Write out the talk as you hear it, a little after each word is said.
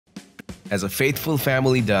As a faithful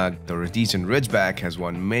family dog, the Rhodesian Ridgeback has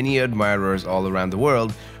won many admirers all around the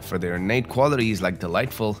world for their innate qualities like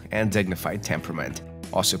delightful and dignified temperament.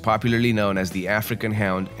 Also popularly known as the African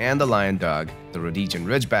Hound and the Lion Dog, the Rhodesian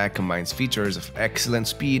Ridgeback combines features of excellent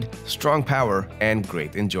speed, strong power, and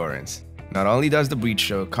great endurance. Not only does the breed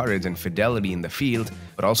show courage and fidelity in the field,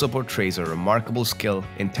 but also portrays a remarkable skill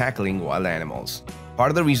in tackling wild animals. Part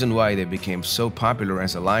of the reason why they became so popular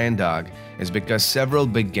as a lion dog is because several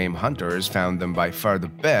big game hunters found them by far the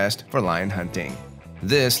best for lion hunting.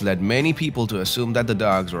 This led many people to assume that the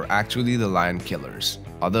dogs were actually the lion killers,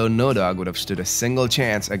 although no dog would have stood a single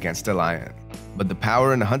chance against a lion. But the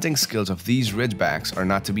power and hunting skills of these Ridgebacks are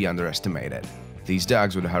not to be underestimated. These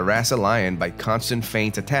dogs would harass a lion by constant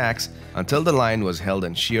feint attacks until the lion was held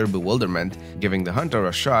in sheer bewilderment, giving the hunter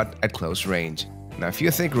a shot at close range. Now, if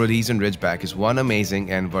you think Rhodesian Ridgeback is one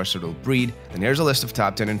amazing and versatile breed, then here's a list of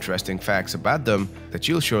top 10 interesting facts about them that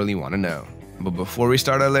you'll surely want to know. But before we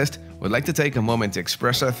start our list, we'd like to take a moment to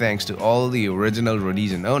express our thanks to all the original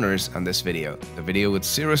Rhodesian owners on this video. The video would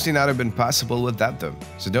seriously not have been possible without them,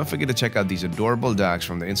 so don't forget to check out these adorable dogs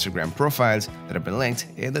from the Instagram profiles that have been linked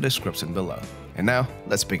in the description below. And now,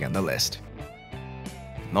 let's begin the list.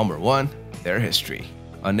 Number 1. Their history.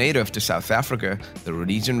 A native to South Africa, the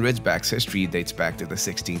Rhodesian Ridgeback's history dates back to the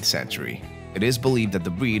 16th century. It is believed that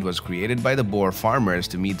the breed was created by the Boer farmers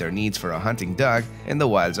to meet their needs for a hunting dog in the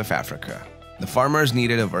wilds of Africa. The farmers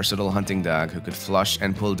needed a versatile hunting dog who could flush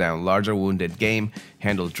and pull down larger wounded game,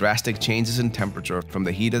 handle drastic changes in temperature from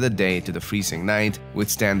the heat of the day to the freezing night,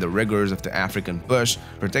 withstand the rigors of the African bush,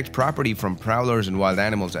 protect property from prowlers and wild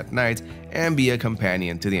animals at night, and be a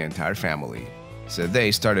companion to the entire family. So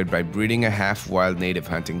they started by breeding a half-wild native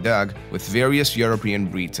hunting dog with various European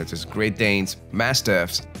breeds such as Great Danes,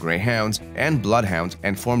 Mastiffs, Greyhounds, and Bloodhounds,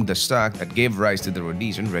 and formed the stock that gave rise to the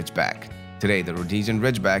Rhodesian Ridgeback. Today, the Rhodesian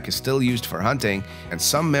Ridgeback is still used for hunting, and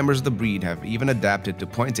some members of the breed have even adapted to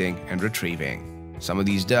pointing and retrieving. Some of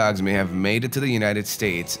these dogs may have made it to the United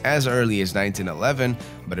States as early as 1911,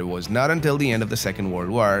 but it was not until the end of the Second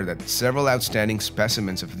World War that several outstanding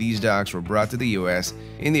specimens of these dogs were brought to the US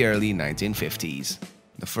in the early 1950s.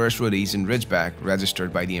 The first Rhodesian Ridgeback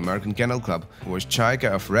registered by the American Kennel Club was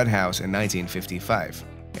Chaika of Red House in 1955,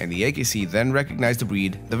 and the AKC then recognized the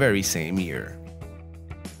breed the very same year.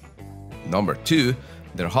 Number 2.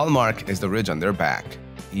 Their hallmark is the ridge on their back.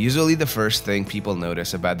 Usually the first thing people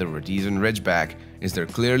notice about the Rhodesian Ridgeback is their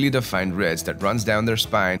clearly defined ridge that runs down their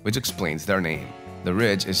spine, which explains their name. The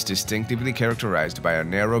ridge is distinctively characterized by a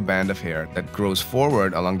narrow band of hair that grows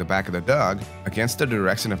forward along the back of the dog against the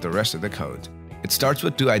direction of the rest of the coat. It starts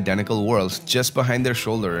with two identical whorls just behind their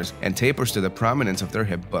shoulders and tapers to the prominence of their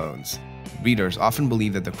hip bones. Breeders often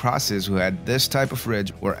believe that the crosses who had this type of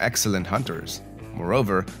ridge were excellent hunters.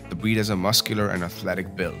 Moreover, the breed has a muscular and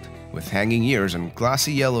athletic build, with hanging ears and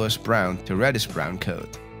glossy yellowish-brown to reddish-brown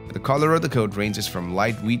coat. The color of the coat ranges from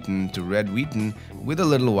light wheaten to red wheaten, with a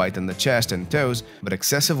little white on the chest and toes, but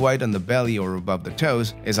excessive white on the belly or above the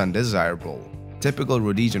toes is undesirable. Typical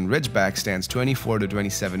Rhodesian Ridgeback stands 24 to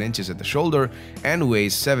 27 inches at the shoulder and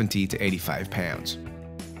weighs 70 to 85 pounds.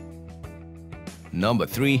 Number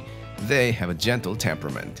 3. They have a gentle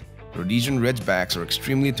temperament. Rhodesian Ridgebacks are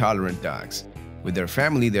extremely tolerant dogs. With their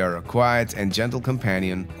family, they are a quiet and gentle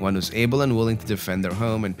companion, one who's able and willing to defend their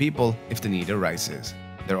home and people if the need arises.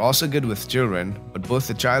 They're also good with children, but both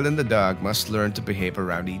the child and the dog must learn to behave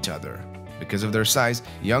around each other. Because of their size,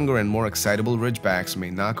 younger and more excitable Ridgebacks may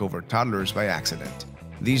knock over toddlers by accident.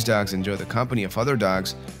 These dogs enjoy the company of other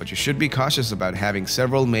dogs, but you should be cautious about having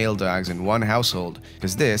several male dogs in one household,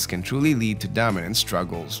 because this can truly lead to dominance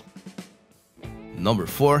struggles. Number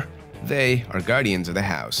 4. They are guardians of the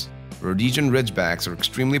house. Rhodesian Ridgebacks are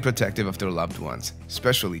extremely protective of their loved ones,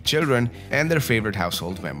 especially children and their favorite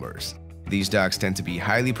household members. These dogs tend to be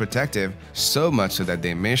highly protective, so much so that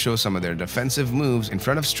they may show some of their defensive moves in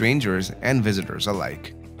front of strangers and visitors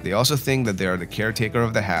alike. They also think that they are the caretaker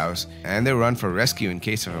of the house, and they run for rescue in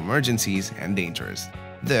case of emergencies and dangers.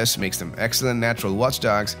 This makes them excellent natural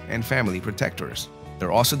watchdogs and family protectors.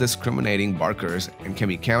 They're also discriminating barkers and can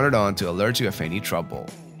be counted on to alert you of any trouble.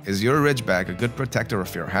 Is your Ridgeback a good protector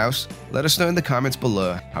of your house? Let us know in the comments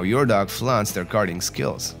below how your dog flaunts their guarding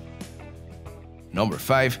skills. Number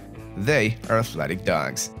 5. They are athletic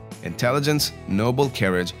dogs. Intelligence, noble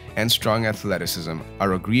carriage, and strong athleticism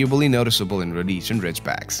are agreeably noticeable in Rhodesian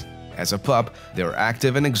Ridgebacks. As a pup, they are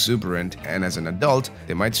active and exuberant, and as an adult,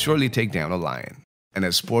 they might surely take down a lion. And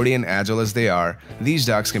as sporty and agile as they are, these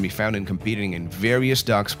dogs can be found in competing in various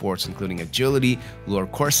dog sports including agility, lure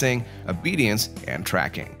coursing, obedience, and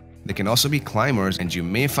tracking. They can also be climbers, and you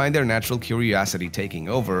may find their natural curiosity taking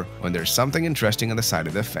over when there's something interesting on the side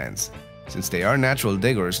of the fence. Since they are natural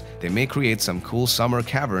diggers, they may create some cool summer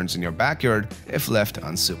caverns in your backyard if left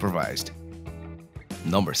unsupervised.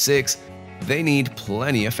 Number 6. They need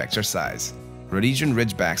plenty of exercise. Rhodesian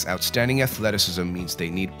Ridgeback's outstanding athleticism means they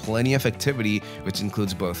need plenty of activity, which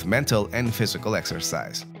includes both mental and physical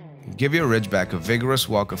exercise. Give your Ridgeback a vigorous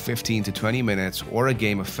walk of 15 to 20 minutes or a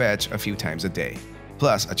game of fetch a few times a day.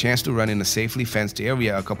 Plus, a chance to run in a safely fenced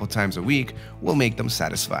area a couple times a week will make them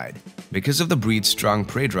satisfied. Because of the breed's strong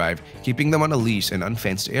prey drive, keeping them on a leash in an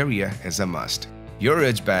unfenced area is a must. Your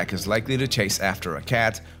Ridgeback is likely to chase after a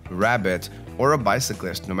cat, rabbit, or a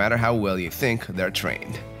bicyclist no matter how well you think they're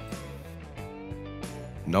trained.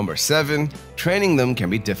 Number 7. Training them can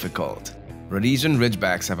be difficult. Rhodesian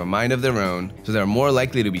Ridgebacks have a mind of their own, so they're more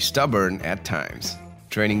likely to be stubborn at times.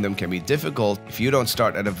 Training them can be difficult if you don't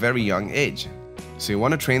start at a very young age. So you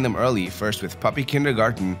want to train them early, first with puppy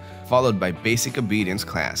kindergarten, followed by basic obedience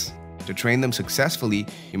class. To train them successfully,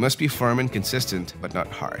 you must be firm and consistent, but not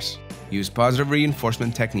harsh. Use positive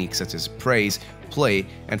reinforcement techniques such as praise, play,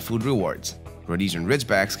 and food rewards. Rhodesian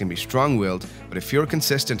Ridgebacks can be strong-willed, but if you're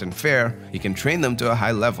consistent and fair, you can train them to a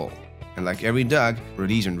high level. And like every dog,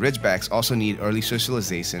 Rhodesian Ridgebacks also need early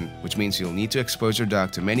socialization, which means you'll need to expose your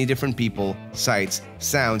dog to many different people, sights,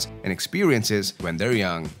 sounds, and experiences when they're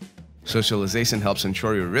young. Socialization helps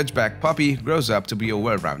ensure your Ridgeback puppy grows up to be a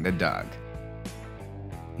well-rounded dog.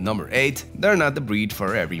 Number 8. They're not the breed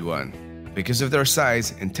for everyone. Because of their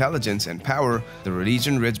size, intelligence, and power, the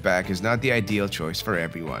Rhodesian Ridgeback is not the ideal choice for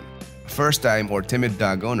everyone. First-time or timid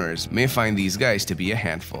dog owners may find these guys to be a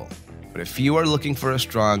handful. But if you are looking for a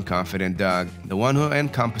strong, confident dog, the one who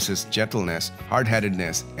encompasses gentleness,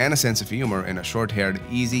 hard-headedness, and a sense of humor in a short-haired,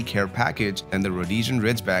 easy care package, then the Rhodesian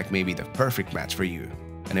Ridgeback may be the perfect match for you.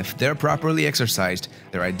 And if they're properly exercised,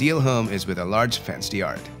 their ideal home is with a large fenced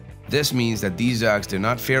yard. This means that these dogs do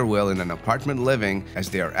not fare well in an apartment living, as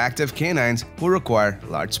they are active canines who require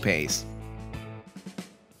large space.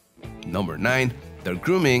 Number 9. Their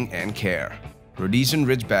grooming and care. Rhodesian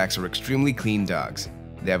Ridgebacks are extremely clean dogs.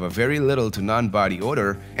 They have a very little to non-body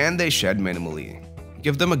odor, and they shed minimally.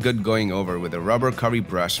 Give them a good going over with a rubber curry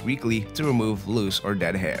brush weekly to remove loose or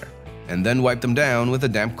dead hair, and then wipe them down with a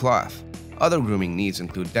damp cloth. Other grooming needs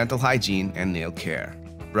include dental hygiene and nail care.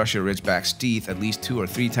 Brush your Ridgeback's teeth at least 2 or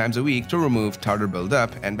 3 times a week to remove tartar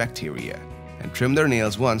buildup and bacteria, and trim their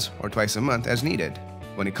nails once or twice a month as needed.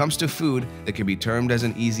 When it comes to food, they can be termed as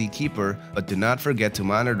an easy keeper, but do not forget to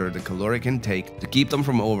monitor the caloric intake to keep them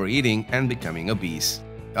from overeating and becoming obese.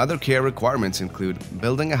 Other care requirements include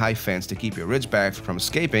building a high fence to keep your Ridgeback from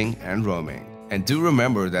escaping and roaming. And do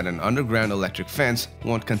remember that an underground electric fence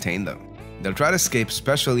won't contain them. They'll try to escape,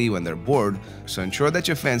 especially when they're bored, so ensure that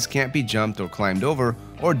your fence can't be jumped or climbed over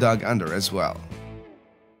or dug under as well.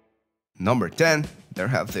 Number 10. Their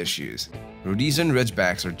health issues. Rhodesian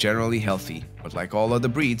Ridgebacks are generally healthy, but like all other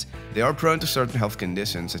breeds, they are prone to certain health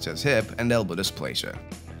conditions such as hip and elbow dysplasia.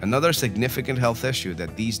 Another significant health issue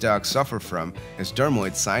that these dogs suffer from is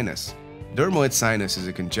dermoid sinus. Dermoid sinus is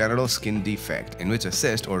a congenital skin defect in which a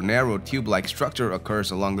cyst or narrow tube-like structure occurs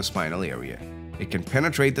along the spinal area. It can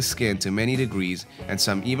penetrate the skin to many degrees, and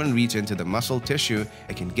some even reach into the muscle tissue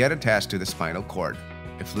and can get attached to the spinal cord.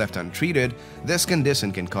 If left untreated, this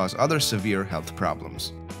condition can cause other severe health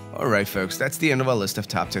problems. Alright folks, that's the end of our list of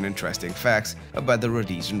top 10 interesting facts about the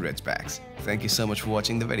Rhodesian Ridgebacks. Thank you so much for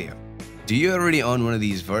watching the video. Do you already own one of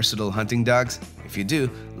these versatile hunting dogs? If you do,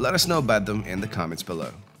 let us know about them in the comments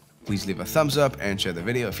below. Please leave a thumbs up and share the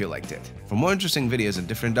video if you liked it. For more interesting videos on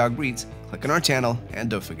different dog breeds, click on our channel and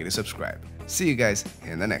don't forget to subscribe. See you guys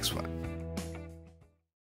in the next one.